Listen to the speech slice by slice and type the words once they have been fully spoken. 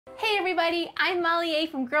Hey everybody, I'm Molly Yeh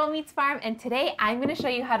from Girl Meets Farm, and today I'm going to show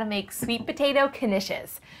you how to make sweet potato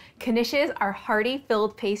knishes. Knishes are hearty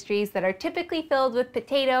filled pastries that are typically filled with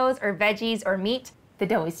potatoes or veggies or meat. The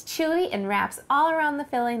dough is chewy and wraps all around the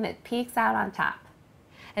filling that peeks out on top.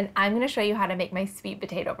 And I'm going to show you how to make my sweet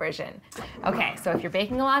potato version. Okay, so if you're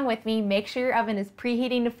baking along with me, make sure your oven is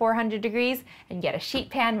preheating to 400 degrees and get a sheet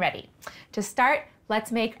pan ready. To start,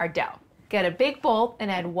 let's make our dough. Get a big bowl and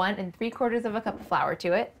add 1 3/4 cup of flour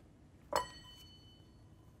to it.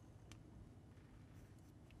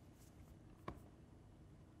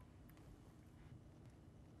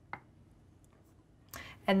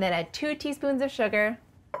 And then add 2 teaspoons of sugar.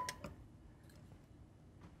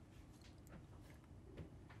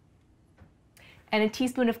 And a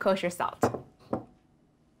teaspoon of kosher salt.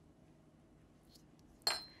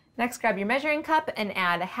 Next, grab your measuring cup and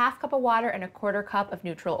add a 1/2 cup of water and a 1/4 cup of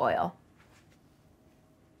neutral oil.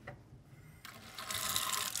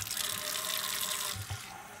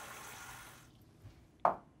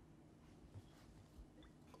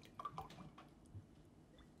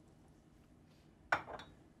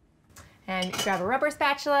 And grab a rubber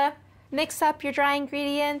spatula, mix up your dry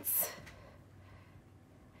ingredients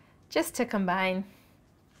just to combine,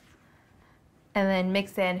 and then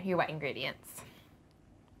mix in your wet ingredients.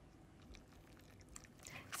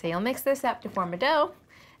 So you'll mix this up to form a dough,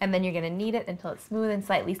 and then you're going to knead it until it's smooth and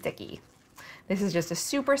slightly sticky. This is just a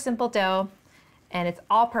super simple dough, and it's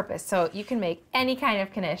all-purpose, so you can make any kind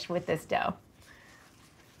of knish with this dough.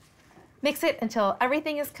 Mix it until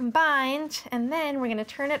everything is combined, and then we're going to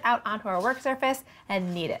turn it out onto our work surface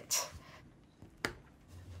and knead it.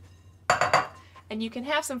 And you can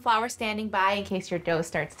have some flour standing by in case your dough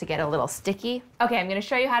starts to get a little sticky. Okay, I'm going to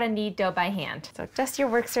show you how to knead dough by hand. So dust your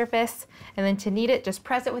work surface, and then to knead it, just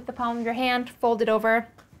press it with the palm of your hand, fold it over,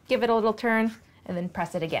 give it a little turn, and then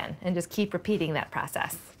press it again, and just keep repeating that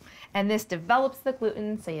process. And this develops the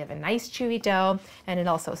gluten, so you have a nice chewy dough, and it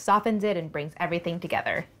also softens it and brings everything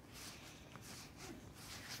together.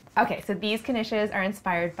 Okay, so these knishes are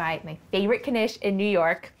inspired by my favorite knish in New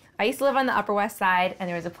York. I used to live on the Upper West Side, and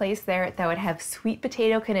there was a place there that would have sweet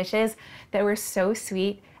potato knishes that were so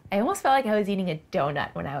sweet. I almost felt like I was eating a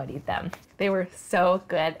donut when I would eat them. They were so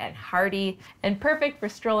good and hearty and perfect for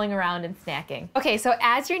strolling around and snacking. Okay, so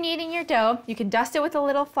as you're kneading your dough, you can dust it with a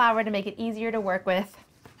little flour to make it easier to work with.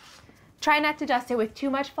 Try not to dust it with too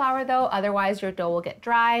much flour though, otherwise your dough will get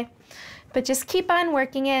dry. But just keep on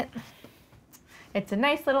working it. It's a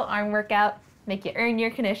nice little arm workout, make you earn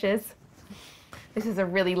your knishes. This is a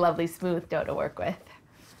really lovely smooth dough to work with.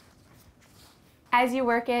 As you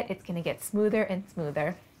work it, it's gonna get smoother and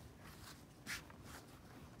smoother.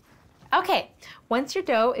 Okay, once your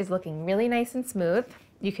dough is looking really nice and smooth,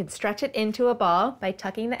 you can stretch it into a ball by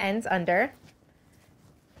tucking the ends under.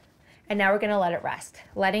 And now we're gonna let it rest.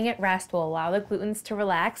 Letting it rest will allow the glutens to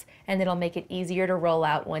relax, and it'll make it easier to roll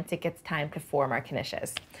out once it gets time to form our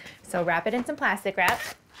knishes. So wrap it in some plastic wrap.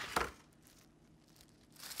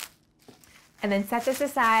 And then set this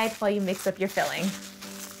aside while you mix up your filling.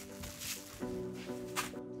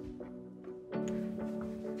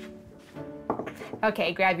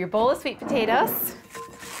 Okay, grab your bowl of sweet potatoes.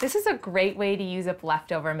 This is a great way to use up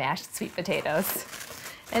leftover mashed sweet potatoes.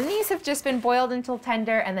 And these have just been boiled until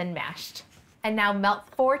tender and then mashed. And now melt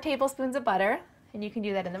 4 tablespoons of butter, and you can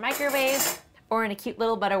do that in the microwave or in a cute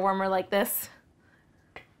little butter warmer like this.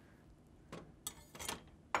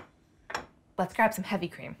 Let's grab some heavy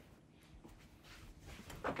cream.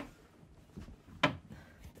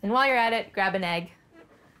 And while you're at it, grab an egg.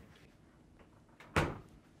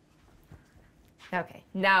 Okay,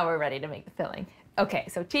 now we're ready to make the filling. Okay,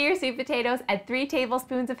 so to your sweet potatoes, add 3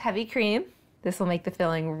 tablespoons of heavy cream. This will make the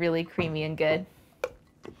filling really creamy and good.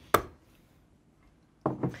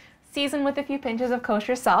 Season with a few pinches of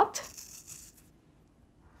kosher salt.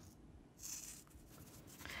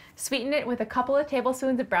 Sweeten it with a couple of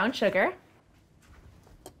tablespoons of brown sugar.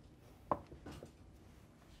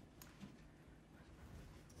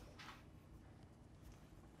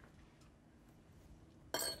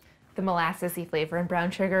 The molassesy flavor in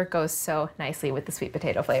brown sugar goes so nicely with the sweet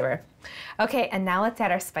potato flavor. Okay, and now let's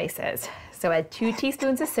add our spices. So add 2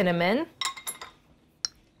 teaspoons of cinnamon.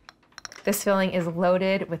 This filling is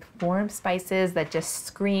loaded with warm spices that just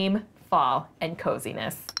scream fall and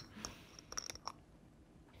coziness.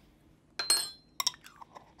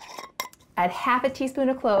 Add 1/2 teaspoon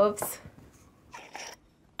of cloves.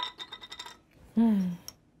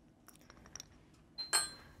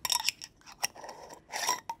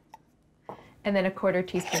 And then a 1/4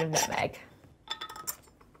 teaspoon of nutmeg.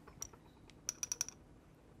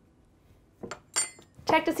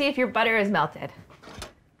 Check to see if your butter is melted.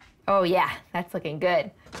 Oh yeah, that's looking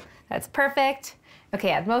good. That's perfect.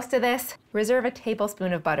 Okay, add most of this. Reserve a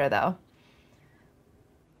tablespoon of butter though.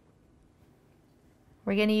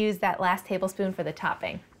 We're gonna use that last tablespoon for the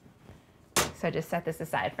topping. So just set this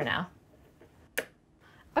aside for now.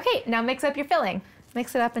 Okay, now mix up your filling.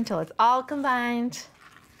 Mix it up until it's all combined.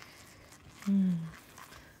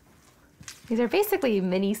 These are basically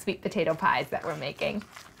mini sweet potato pies that we're making.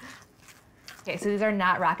 Okay, so these are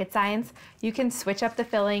not rocket science. You can switch up the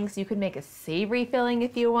fillings. You could make a savory filling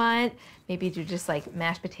if you want. Maybe do just like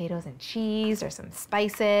mashed potatoes and cheese or some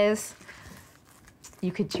spices.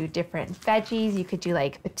 You could do different veggies. You could do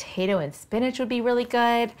like potato and spinach would be really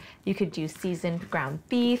good. You could do seasoned ground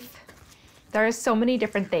beef. There are so many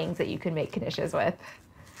different things that you can make knishes with.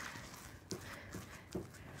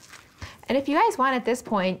 And if you guys want at this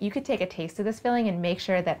point, you could take a taste of this filling and make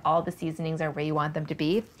sure that all the seasonings are where you want them to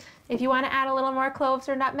be. If you want to add a little more cloves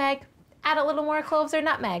or nutmeg, add a little more cloves or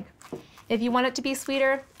nutmeg. If you want it to be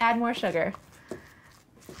sweeter, add more sugar.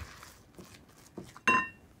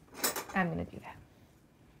 I'm gonna do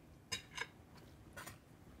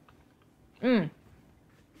that.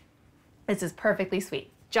 This is perfectly sweet,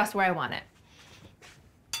 just where I want it.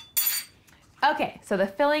 Okay, so the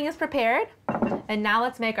filling is prepared, and now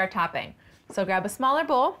let's make our topping. So grab a smaller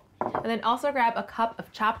bowl, and then also grab a cup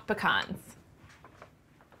of chopped pecans.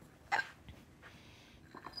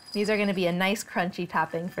 These are gonna be a nice crunchy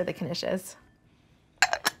topping for the knishes.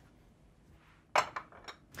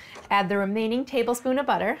 Add the remaining tablespoon of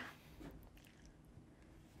butter,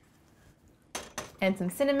 and some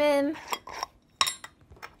cinnamon,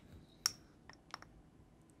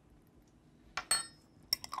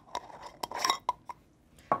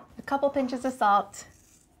 a couple pinches of salt,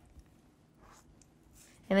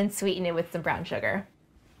 and then sweeten it with some brown sugar.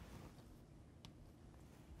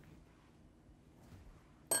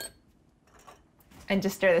 And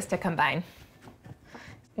just stir this to combine.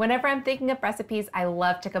 Whenever I'm thinking of recipes, I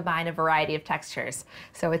love to combine a variety of textures.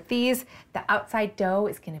 So with these, the outside dough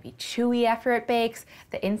is gonna be chewy after it bakes,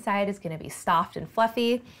 the inside is gonna be soft and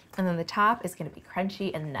fluffy, and then the top is gonna be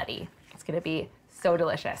crunchy and nutty. It's gonna be so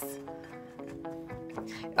delicious.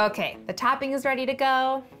 Okay, the topping is ready to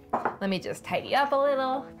go. Let me just tidy up a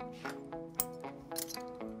little.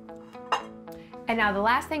 And now the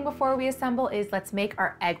last thing before we assemble is let's make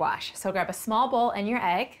our egg wash. So grab a small bowl and your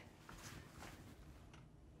egg.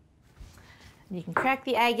 You can crack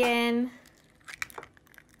the egg in.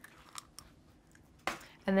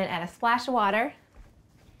 And then add a splash of water.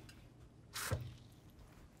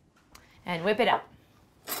 And whip it up.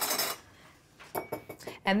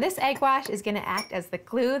 And this egg wash is gonna act as the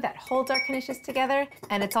glue that holds our knishes together,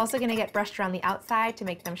 and it's also gonna get brushed around the outside to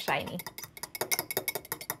make them shiny.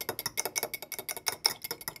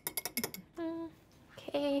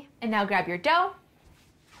 Okay, and now grab your dough.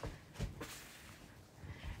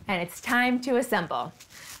 And it's time to assemble.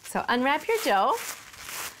 So unwrap your dough.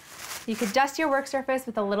 You could dust your work surface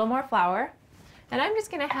with a little more flour. And I'm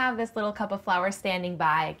just gonna have this little cup of flour standing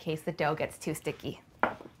by in case the dough gets too sticky.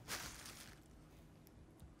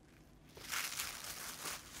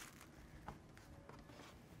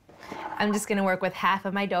 I'm just gonna work with half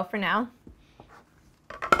of my dough for now.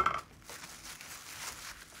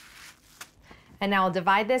 And now I'll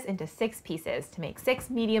divide this into 6 pieces to make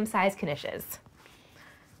 6 medium-sized knishes.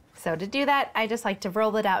 So to do that, I just like to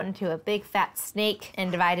roll it out into a big fat snake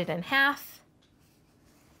and divide it in half.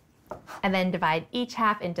 And then divide each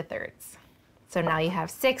half into thirds. So now you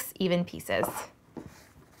have 6 even pieces.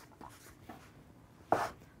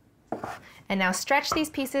 And now stretch these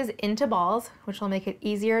pieces into balls, which will make it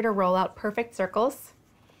easier to roll out perfect circles.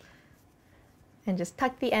 And just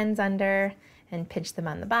tuck the ends under and pinch them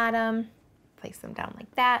on the bottom. Place them down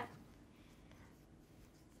like that.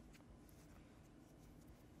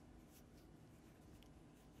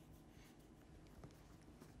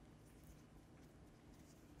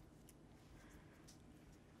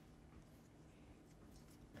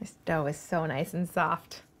 This dough is so nice and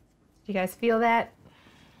soft. Do you guys feel that?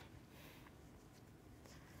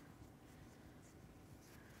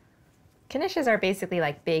 Knishes are basically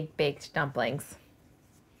like big baked dumplings.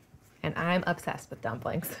 And I'm obsessed with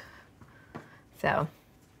dumplings. So,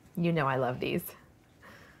 you know I love these.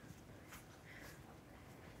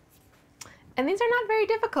 And these are not very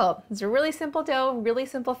difficult. It's a really simple dough, really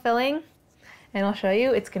simple filling. And I'll show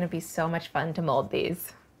you, it's gonna be so much fun to mold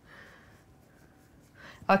these.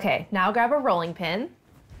 Okay, now grab a rolling pin.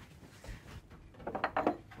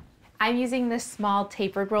 I'm using this small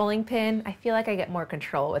tapered rolling pin. I feel like I get more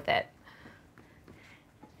control with it.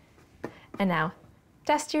 And now,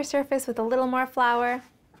 dust your surface with a little more flour.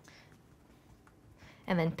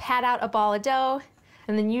 And then pat out a ball of dough, and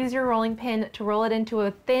and then use your rolling pin to roll it into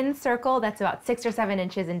a thin circle that's about 6 or 7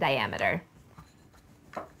 inches in diameter.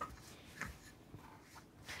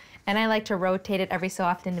 And I like to rotate it every so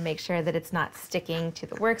often to make sure that it's not sticking to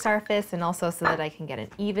the work surface, and also so that I can get an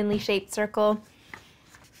evenly shaped circle.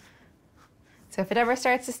 So if it ever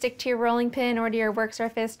starts to stick to your rolling pin or to your work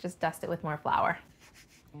surface, just dust it with more flour.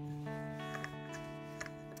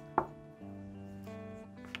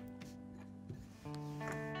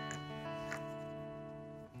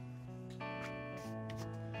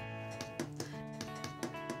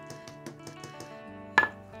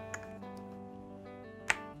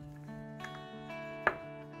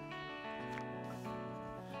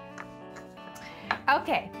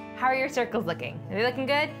 Okay, how are your circles looking? Are they looking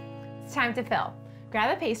good? It's time to fill.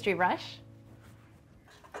 Grab a pastry brush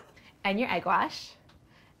and your egg wash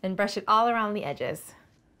and brush it all around the edges.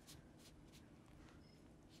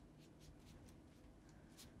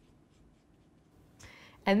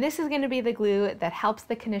 And this is going to be the glue that helps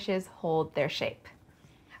the Knishes hold their shape.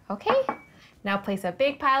 Okay, now place a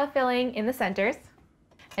big pile of filling in the centers.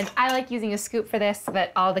 And I like using a scoop for this so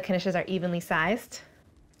that all the Knishes are evenly sized.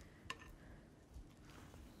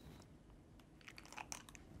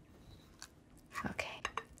 Okay.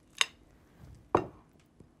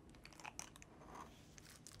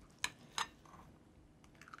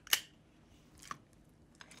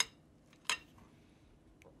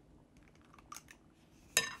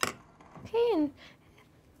 Okay, and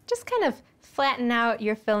just kind of flatten out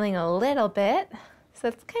your filling a little bit. So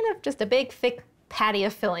it's kind of just a big thick patty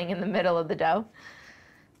of filling in the middle of the dough.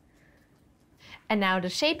 And now to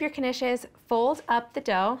shape your Knishes, fold up the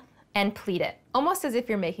dough and pleat it, almost as if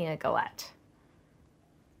you're making a galette.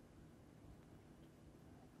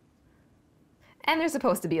 And they're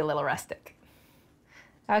supposed to be a little rustic.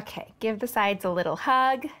 Okay, give the sides a little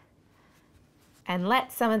hug and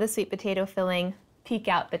let some of the sweet potato filling peek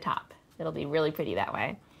out the top. It'll be really pretty that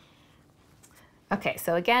way. Okay,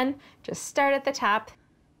 so again, just start at the top.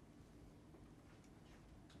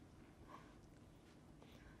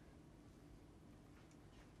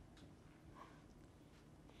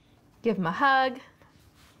 Give them a hug.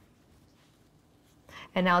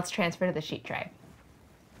 And now let's transfer to the sheet tray.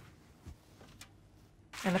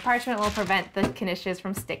 And the parchment will prevent the Knishes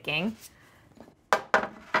from sticking.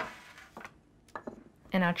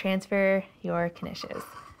 And now transfer your Knishes.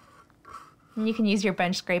 And you can use your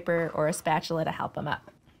bench scraper or a spatula to help them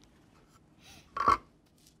up.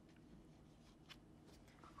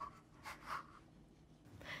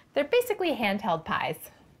 They're basically handheld pies.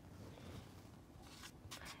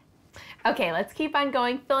 Okay, let's keep on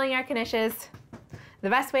going, filling our Knishes. The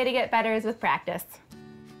best way to get better is with practice.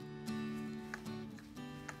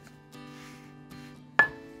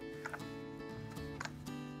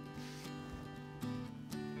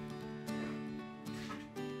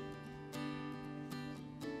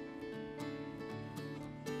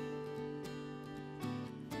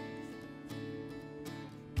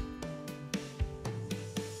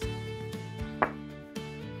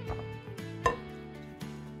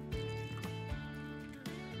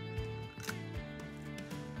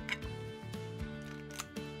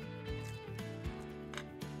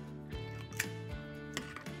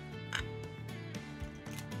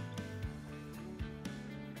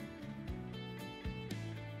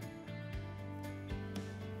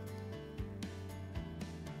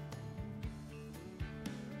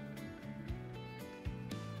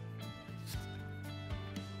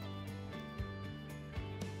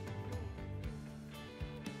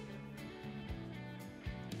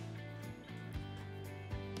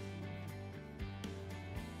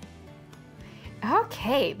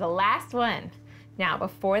 Okay, the last one. Now,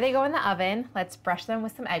 before they go in the oven, let's brush them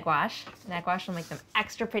with some egg wash. And egg wash will make them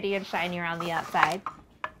extra pretty and shiny around the outside.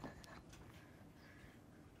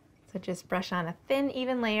 So just brush on a thin,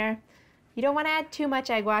 even layer. You don't want to add too much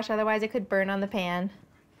egg wash, otherwise it could burn on the pan.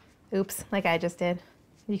 Oops, like I just did.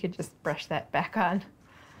 You could just brush that back on.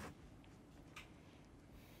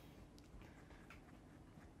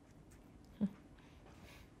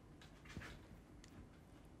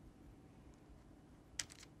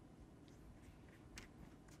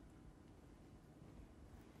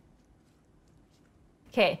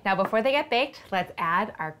 Okay, now before they get baked, let's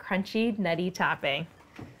add our crunchy, nutty topping.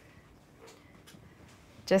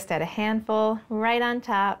 Just add a handful right on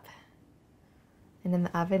top. And in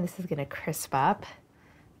the oven, this is gonna crisp up.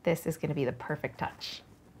 This is gonna be the perfect touch.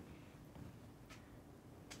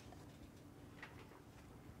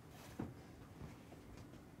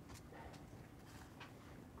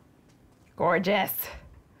 Gorgeous.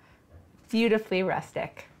 Beautifully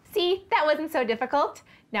rustic. See, that wasn't so difficult.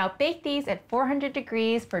 Now bake these at 400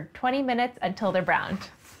 degrees for 20 minutes until they're browned.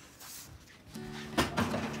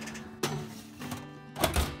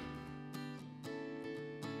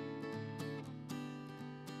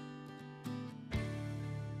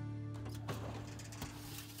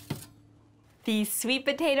 These sweet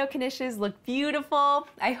potato knishes look beautiful.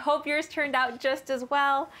 I hope yours turned out just as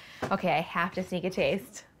well. Okay, I have to sneak a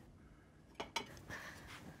taste.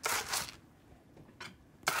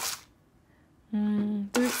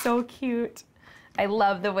 They're so cute. I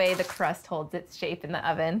love the way the crust holds its shape in the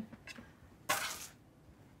oven.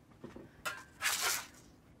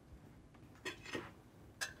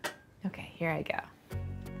 Okay, here I go.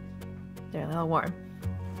 They're a little warm.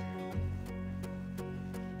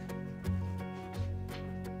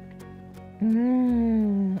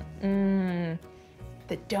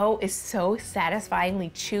 The dough is so satisfyingly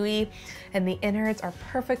chewy, and the innards are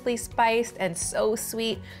perfectly spiced and so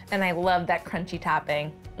sweet, and I love that crunchy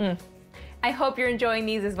topping. I hope you're enjoying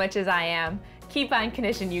these as much as I am. Keep on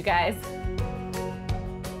knishing, you guys.